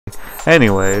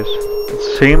Anyways,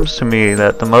 it seems to me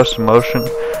that the most emotion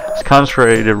is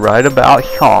concentrated right about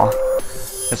here.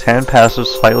 His hand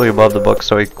passes slightly above the book,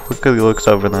 so he quickly looks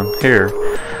over them. Here.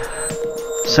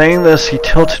 Saying this, he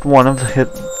tilted one of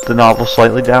the novel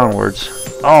slightly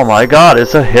downwards. Oh my god,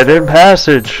 it's a hidden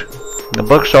passage! The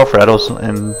bookshelf rattles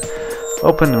and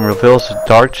open and reveals a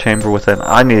dark chamber within.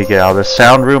 I need to get out of this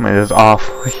sound room. It is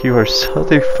awful. You are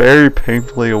suddenly very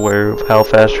painfully aware of how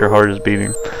fast your heart is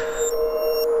beating.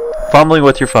 Fumbling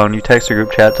with your phone, you text a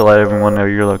group chat to let everyone know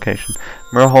your location.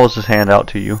 Murrow holds his hand out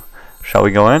to you. Shall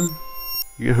we go in?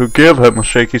 You give him a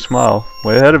shaky smile.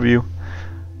 Way ahead of you.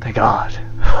 Thank God.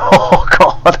 Oh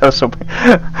God, that was so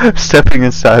painful. Stepping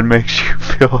inside makes you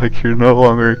feel like you're no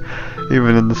longer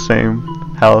even in the same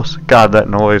house. God, that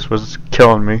noise was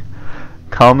killing me.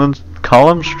 Column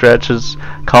stretch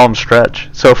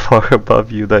so far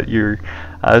above you that your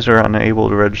eyes are unable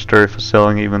to register if a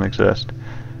ceiling even exists.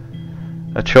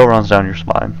 A chill runs down your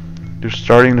spine. You're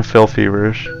starting to feel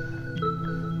feverish.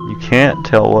 You can't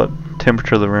tell what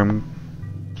temperature the room.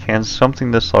 Can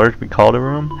something this large be called a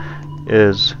room?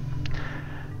 Is.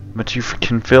 But you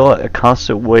can feel a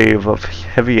constant wave of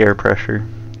heavy air pressure.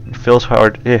 It feels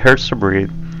hard. It hurts to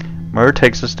breathe. Murr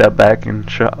takes a step back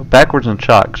backwards in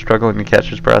shock, struggling to catch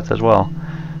his breath as well.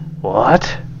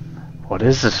 What? What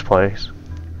is this place?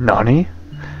 Nani?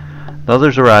 The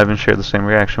others arrive and share the same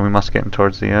reaction. We must get in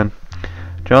towards the end.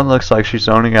 Joan looks like she's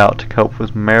zoning out to cope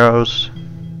with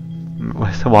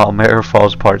while Murr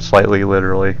falls apart slightly,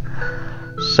 literally.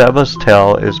 Seba's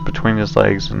tail is between his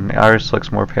legs and Iris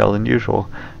looks more pale than usual.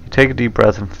 You take a deep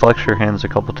breath and flex your hands a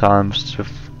couple times to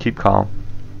keep calm.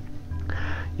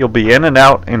 You'll be in and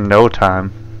out in no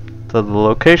time. The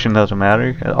location doesn't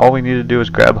matter. All we need to do is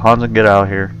grab Hans and get out of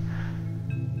here.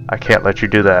 I can't let you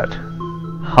do that.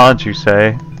 Hans, you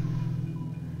say?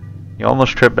 You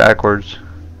almost trip backwards.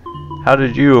 How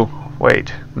did you...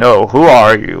 Wait. No, who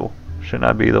are you? Shouldn't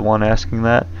I be the one asking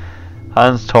that?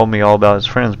 Hans told me all about his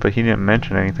friends, but he didn't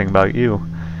mention anything about you.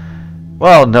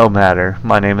 Well, no matter.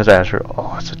 My name is Asher.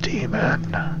 Oh, it's a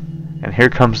demon. And here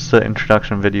comes the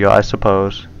introduction video, I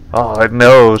suppose. Oh, it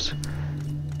knows.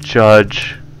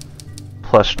 Judge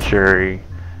plus jury.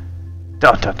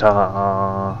 Dun dun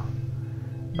dun.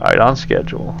 Right on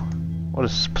schedule. What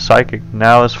is psychic?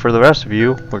 Now as for the rest of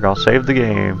you, we're gonna save the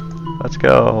game. Let's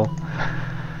go.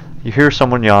 You hear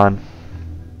someone yawn.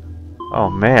 Oh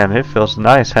man, it feels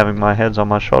nice having my heads on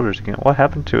my shoulders again. What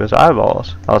happened to his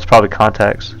eyeballs? Oh, it's probably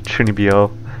contacts.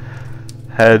 Chunibyo.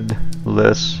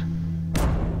 Headless.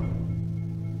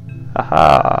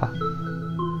 Haha.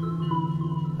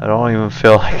 I don't even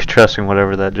feel like trusting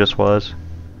whatever that just was.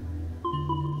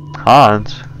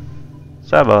 Hans?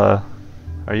 Seba,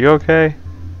 are you okay?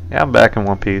 Yeah, I'm back in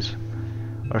one piece.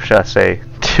 Or should I say,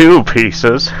 2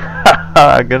 pieces?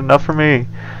 Haha, good enough for me.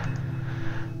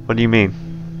 What do you mean?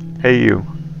 Hey you.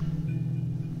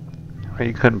 Well,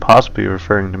 you couldn't possibly be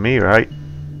referring to me, right?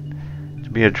 To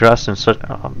be addressed in such...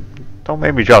 don't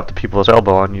make me drop the people's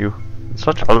elbow on you. In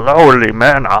such a lowly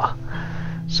manner.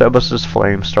 Sebas's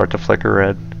flames start to flicker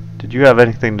red. Did you have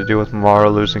anything to do with Mara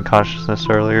losing consciousness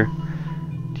earlier?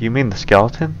 Do you mean the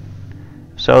skeleton?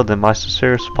 If so, then my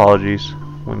sincerest apologies.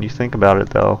 When you think about it,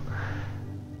 though,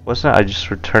 wasn't I just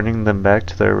returning them back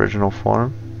to their original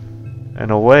form?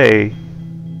 In a way,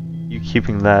 you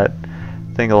keeping that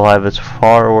thing alive is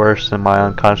far worse than my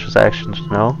unconscious actions,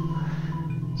 no?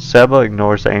 Seba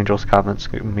ignores the angel's comments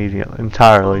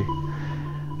entirely.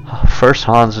 First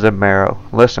Hans, then Marrow.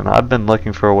 Listen, I've been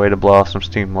looking for a way to blow off some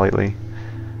steam lately.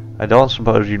 I don't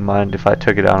suppose you'd mind if I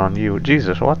took it out on you.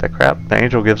 Jesus, what the crap? The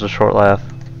angel gives a short laugh.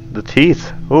 The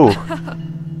teeth. Ooh.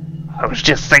 I was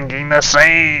just thinking the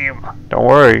same. Don't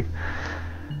worry.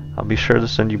 I'll be sure to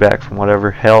send you back from whatever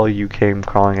hell you came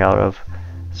crawling out of.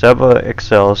 Seba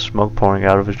exhales, smoke pouring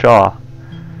out of his jaw.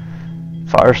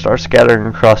 Fire starts scattering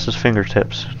across his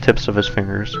fingertips, tips of his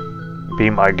fingers. Be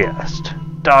my guest.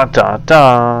 Dun dun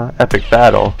dun! Epic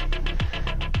battle.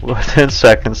 Within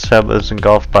seconds, Seba is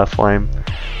engulfed by flame.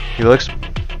 He looks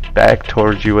back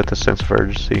towards you with a sense of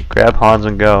urgency. Grab Hans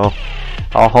and go.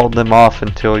 I'll hold them off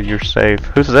until you're safe.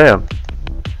 Who's them?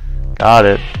 Got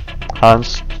it.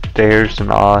 Hans stares in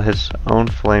awe, his own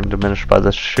flame diminished by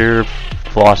the sheer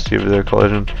velocity of their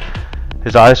collision.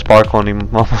 His eyes sparkle and he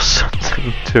mumbles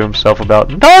something to himself about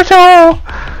Naruto!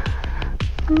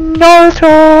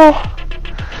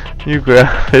 Naruto! You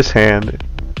grab his hand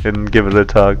and give it a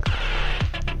tug.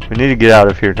 We need to get out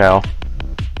of here now.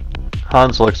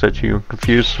 Hans looks at you,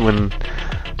 confused when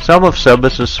some of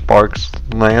Sebas' sparks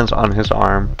lands on his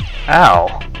arm.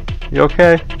 Ow! You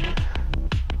okay?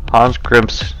 Hans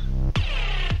grips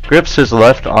his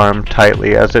left arm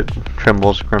tightly as it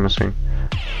trembles, grimacing.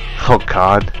 Oh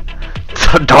God.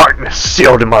 The darkness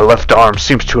sealed in my left arm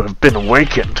seems to have been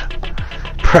awakened.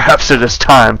 Perhaps it is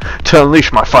time to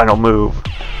unleash my final move.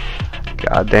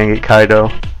 God dang it,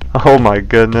 Kaido. Oh my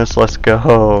goodness, let's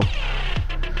go.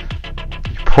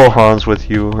 You pull Hans with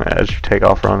you as you take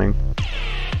off running.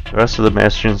 The rest of the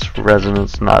Bastion's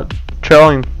residents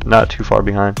trailing not too far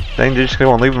behind. Dang, did you just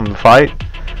want to leave them to fight?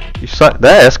 That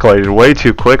escalated way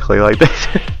too quickly. Like,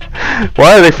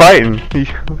 why are they fighting?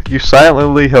 You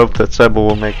silently hope that Seba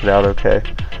will make it out okay.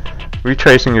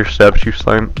 Retracing your steps, you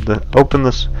slam open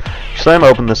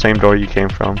the same door you came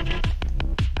from.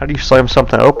 How do you slam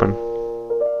something open?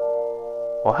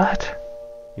 What?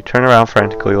 You turn around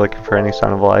frantically looking for any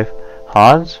sign of life.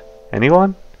 Hans?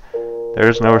 Anyone? There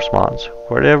is no response.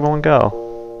 Where did everyone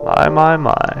go?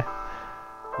 My.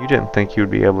 You didn't think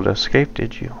you'd be able to escape,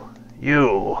 did you?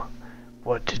 You!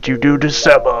 What did you do to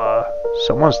Seba?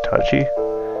 Someone's touchy.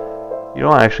 You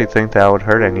don't actually think that would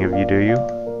hurt any of you, do you?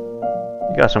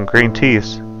 You got some green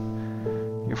teeth.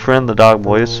 Your friend the dog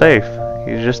boy is safe.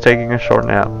 He's just taking a short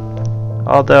nap.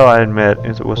 Although I admit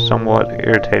it was somewhat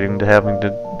irritating to having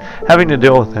to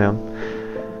deal with him.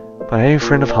 But any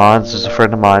friend of Hans is a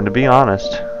friend of mine, to be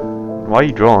honest. Why are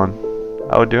you drooling?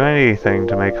 I would do anything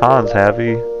to make Hans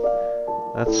happy.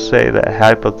 Let's say that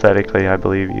hypothetically I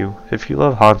believe you. If you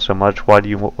love Hans so much, why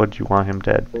would you want him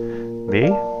dead? Me?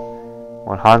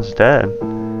 Want Hans dead?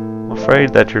 I'm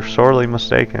afraid that you're sorely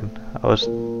mistaken. I was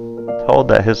told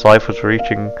that his life was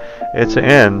reaching its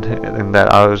end and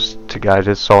that I was to guide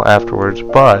his soul afterwards,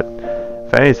 but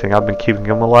if anything, I've been keeping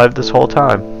him alive this whole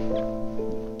time.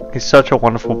 He's such a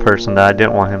wonderful person that I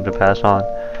didn't want him to pass on.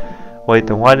 Wait,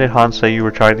 then why did Hans say you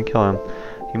were trying to kill him?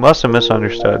 He must have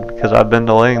misunderstood, because I've been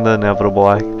delaying the inevitable.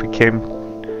 I became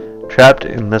trapped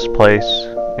in this place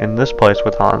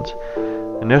with Hans.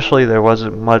 Initially, there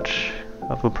wasn't much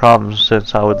of a problem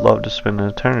since I would love to spend an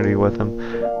eternity with him,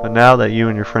 but now that you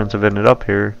and your friends have ended up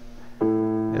here,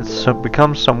 it's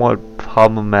become somewhat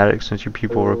problematic since you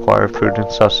people require food and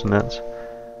sustenance.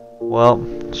 Well,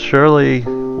 surely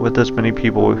with this many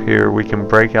people here, we can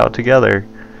break out together.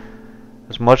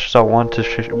 As much as I want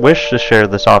to wish to share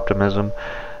this optimism,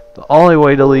 the only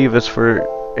way to leave is for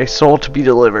a soul to be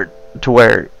delivered to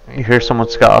where you hear someone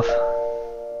scoff.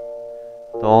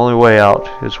 The only way out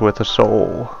is with a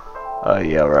soul.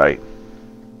 Yeah, right.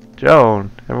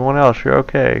 Joan, everyone else, you're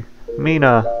okay.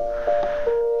 Mina.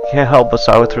 Can't help but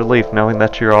sigh with relief knowing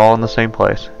that you're all in the same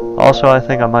place. Also, I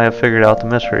think I might have figured out the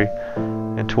mystery.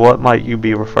 And to what might you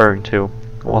be referring to?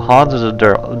 Well, Hans is a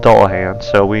dull hand,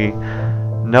 so we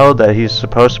know that he's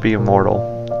supposed to be immortal.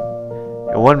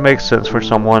 It wouldn't make sense for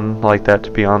someone like that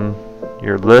to be on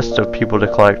your list of people to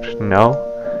collect, no?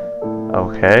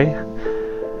 Okay.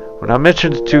 When I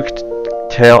mentioned the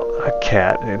two-tailed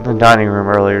cat in the dining room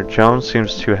earlier, Joan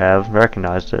seems to have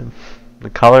recognized it. The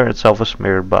color itself was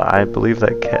smeared, but I believe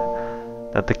that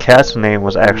the cat's name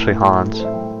was actually Hans.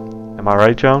 Am I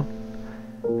right, Joan?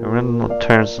 Everyone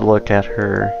turns to look at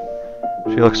her.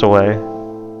 She looks away.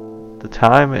 The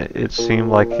time it seemed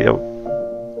like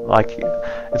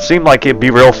it'd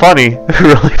be real funny,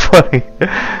 really funny.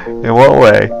 In what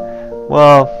way?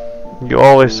 Well, you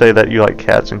always say that you like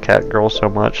cats and cat girls so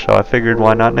much, so I figured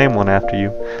why not name one after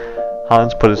you.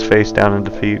 Hans put his face down in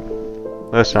defeat.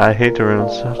 Listen, I hate to ruin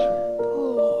such.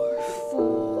 Poor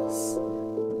fools.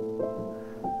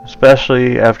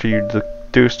 Especially after you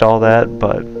deduced all that,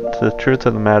 but the truth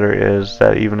of the matter is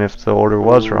that even if the order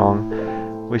was wrong,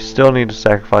 we still need to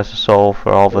sacrifice a soul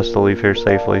for all of us to leave here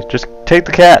safely. Just take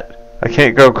the cat! I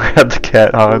can't go grab the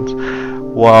cat, Hans,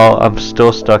 while I'm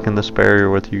still stuck in this barrier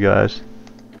with you guys.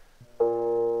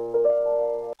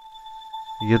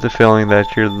 You get the feeling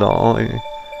that you're the only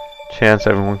chance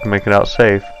everyone can make it out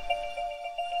safe.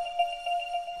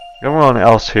 Everyone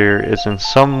else here is in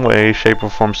some way, shape, or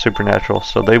form supernatural,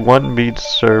 so they wouldn't be to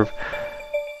serve.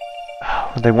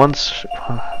 They once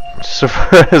serve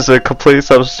as a complete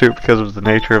substitute because of the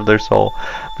nature of their soul.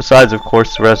 Besides, of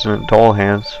course, the resident dull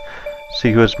hands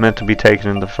see who is meant to be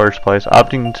taken in the first place.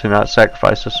 Opting to not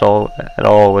sacrifice a soul at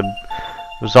all would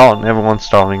result in everyone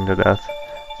starving to death.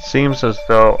 It seems as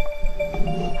though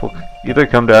we'll either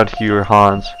come down to you or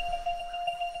Hans.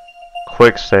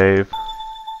 Quick save.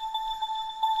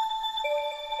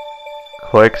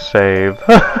 Quick save.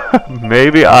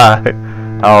 Maybe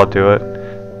I'll do it.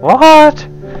 What?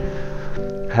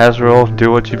 Hazriel,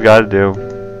 do what you've got to do.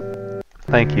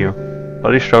 Thank you.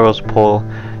 Buddy struggles to pull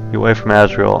you away from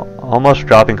Azrael, almost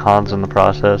dropping Hans in the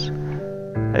process.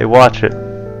 Hey, watch it.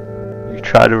 You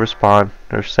try to respond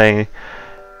or say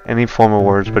any form of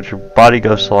words, but your body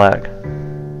goes slack.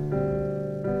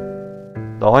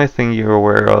 The only thing you're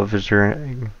aware of is your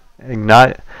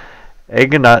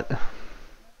Agonut.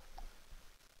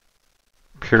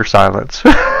 Pure silence.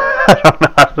 I don't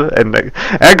know how to end it.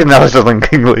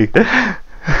 Agonizingly.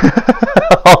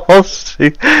 All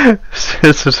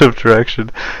senses of direction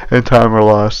and time are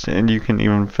lost, and you can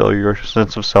even feel your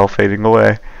sense of self fading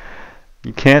away.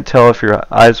 You can't tell if your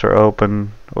eyes are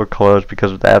open or closed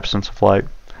because of the absence of light.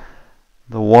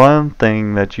 The one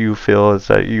thing that you feel is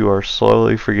that you are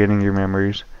slowly forgetting your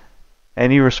memories.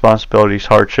 Any responsibilities,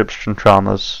 hardships, and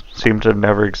traumas seem to have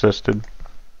never existed.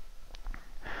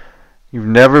 You've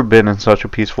never been in such a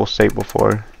peaceful state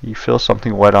before. You feel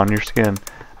something wet on your skin.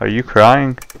 Are you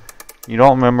crying? You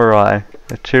don't remember why.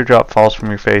 A teardrop falls from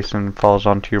your face and falls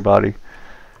onto your body.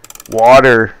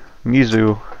 Water!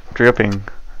 Mizu. Dripping.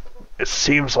 It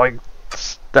seems like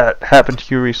that happened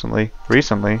to you recently.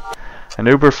 An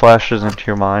Uber flashes into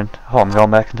your mind. Oh, I'm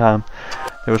going back in time.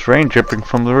 There was rain dripping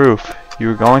from the roof. You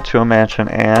were going to a mansion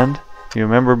and you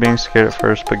remember being scared at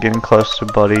first but getting close to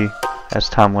Buddy as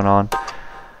time went on.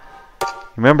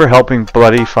 You remember helping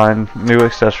Buddy find new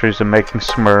accessories and making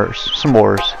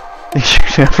s'mores.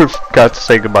 You never got to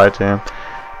say goodbye to him.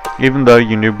 Even though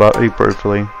you knew Buddy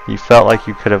briefly, you felt like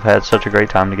you could have had such a great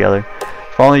time together.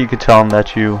 If only you could tell him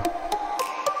that you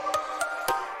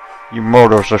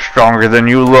mortals are stronger than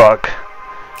you look.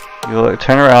 You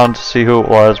turn around to see who it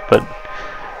was, but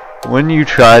when you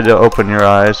try to open your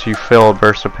eyes, you feel a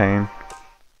burst of pain.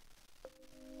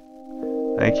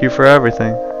 Thank you for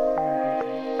everything.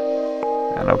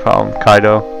 Yeah, no problem,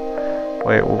 Kaido.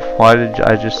 Wait, why did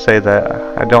I just say that?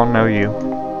 I don't know you.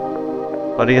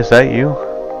 Buddy, is that you?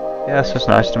 Yes, it's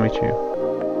nice to meet you.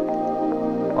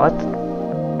 What?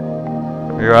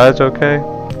 Are your eyes okay?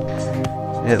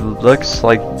 It looks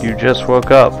like you just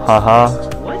woke up, haha.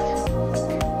 What?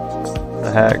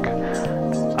 The heck?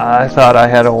 I thought I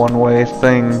had a one-way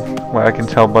thing where I can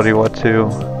tell Buddy what to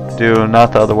do,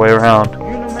 not the other way around. You're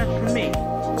no match for me.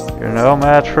 You're no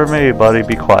match for me, Buddy.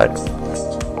 Be quiet.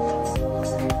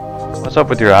 What's up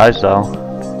with your eyes, though?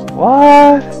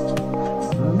 What?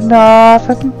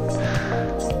 Nothing.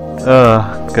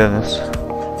 Goodness.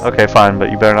 Okay, fine, but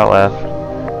you better not laugh.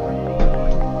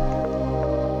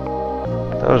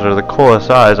 Those are the coolest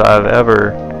eyes I've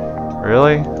ever...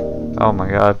 Really? Oh my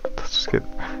god. Let's get...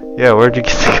 Yeah, where'd you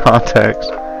get the contacts?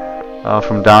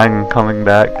 From dying and coming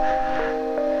back.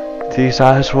 These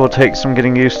eyes will take some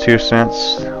getting used to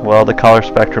since, well, the color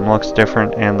spectrum looks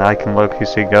different and I can low-key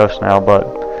see ghosts now,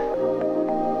 but...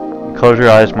 Close your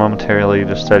eyes momentarily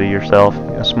to steady yourself.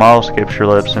 A smile escapes your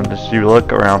lips and as you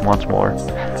look around once more.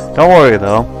 Don't worry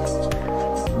though.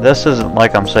 This isn't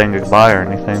like I'm saying goodbye or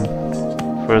anything.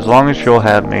 For as long as you'll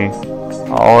have me,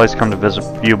 I'll always come to visit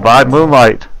you by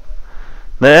Moonlight.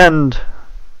 The end.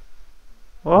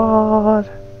 What?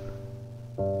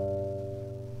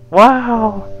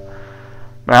 Wow.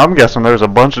 Now I'm guessing there's a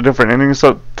bunch of different endings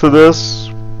up to this,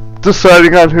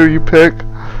 deciding on who you pick.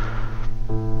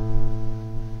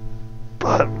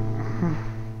 But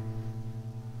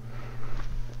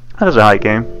that was a high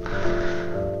game.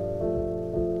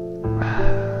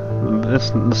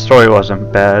 The story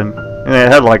wasn't bad, and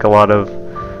it had like a lot of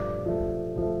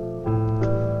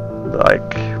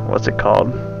like what's it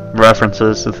called?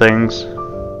 References to things.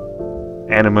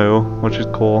 Animu, which is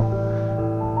cool.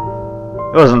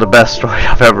 It wasn't the best story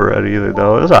I've ever read either,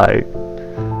 though. It was alright.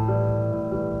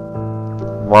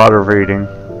 A lot of reading.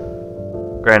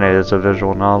 Granted, it's a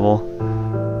visual novel.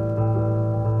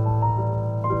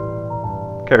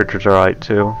 Characters are alright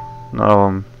too. None of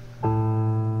them.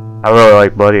 I really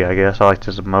like Buddy, I guess. I liked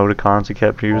his emoticons he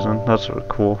kept using. That's sort of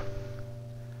cool.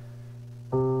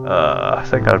 I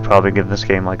think I'd probably give this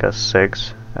game like a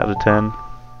 6 out of 10.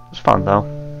 It's fun though.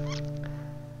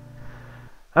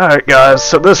 Alright guys,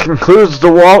 so this concludes the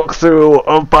walkthrough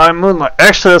of By Moonlight.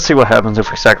 Actually, let's see what happens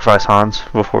if we sacrifice Hans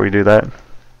before we do that.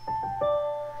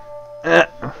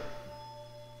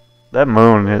 That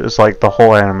moon is like the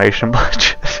whole animation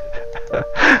budget.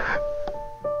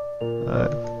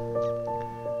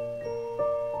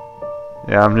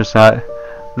 Yeah, I'm just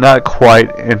not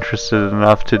quite interested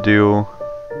enough to do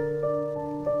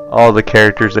all the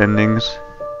characters' endings,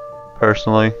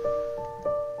 personally.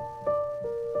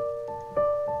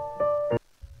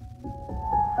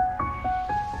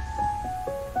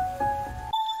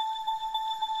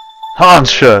 Hans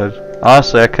should.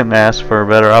 Honestly, I couldn't ask for a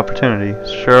better opportunity.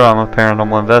 Sure, I'm a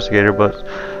paranormal investigator, but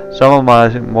some of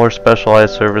my more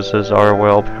specialized services are,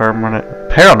 well,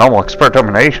 paranormal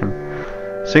extermination.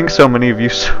 Seeing so many of you,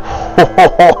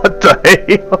 what the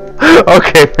hell?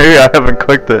 Okay, maybe I haven't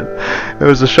clicked it. It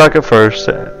was a shock at first,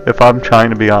 if I'm trying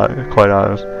to be quite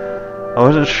honest. I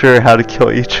wasn't sure how to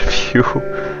kill each of you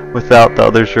without the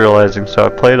others realizing, so I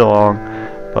played along,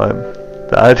 but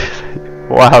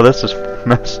Wow, this is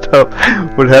messed up.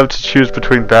 Would have to choose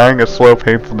between dying a slow,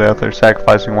 painful death or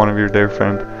sacrificing one of your dear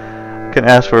friend. I can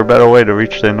ask for a better way to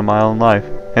reach the end of my own life.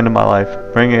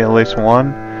 Bringing at least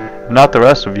one, if not the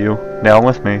rest of you, down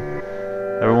with me.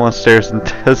 Everyone stares in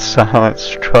dead silence,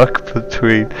 struck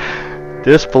between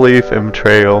disbelief and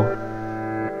betrayal.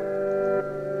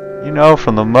 You know,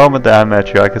 from the moment that I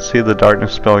met you, I could see the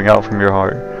darkness spilling out from your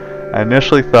heart. I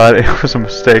initially thought it was a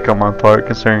mistake on my part,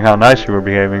 considering how nice you were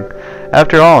behaving.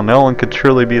 After all, no one could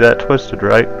truly be that twisted,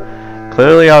 right?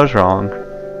 Clearly I was wrong.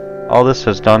 All this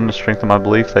has done to strengthen my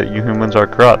belief that you humans are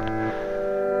corrupt.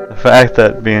 The fact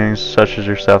that beings such as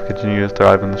yourself continue to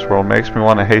thrive in this world makes me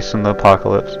want to hasten the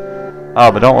apocalypse.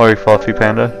 Ah, but don't worry, Fluffy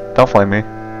Panda. Don't blame me.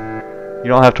 You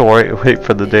don't have to wait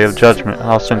for the day of judgment.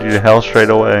 I'll send you to hell straight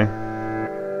away.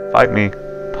 Fight me,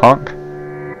 punk.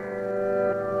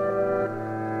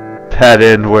 That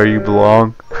end where you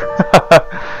belong.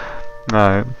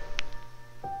 Alright.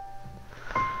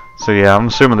 So yeah, I'm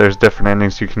assuming there's different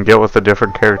endings you can get with the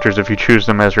different characters if you choose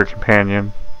them as your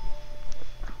companion.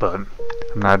 But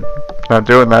I'm not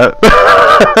doing that.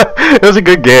 It was a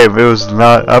good game. It was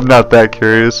not. I'm not that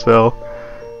curious, so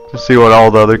to see what all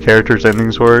the other characters'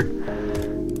 endings were.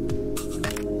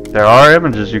 There are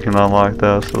images you can unlock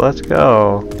though, so let's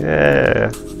go.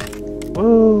 Yeah.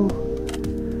 Woo.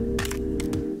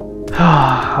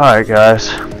 Alright guys,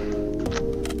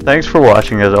 thanks for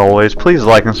watching as always. Please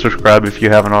like and subscribe if you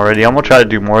haven't already. I'm going to try to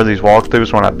do more of these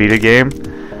walkthroughs when I beat a game,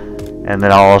 and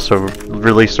then I'll also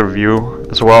release a review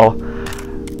as well,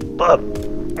 but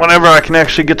whenever I can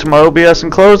actually get to my OBS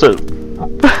and close it.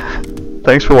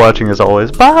 Thanks for watching as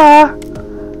always. Bye!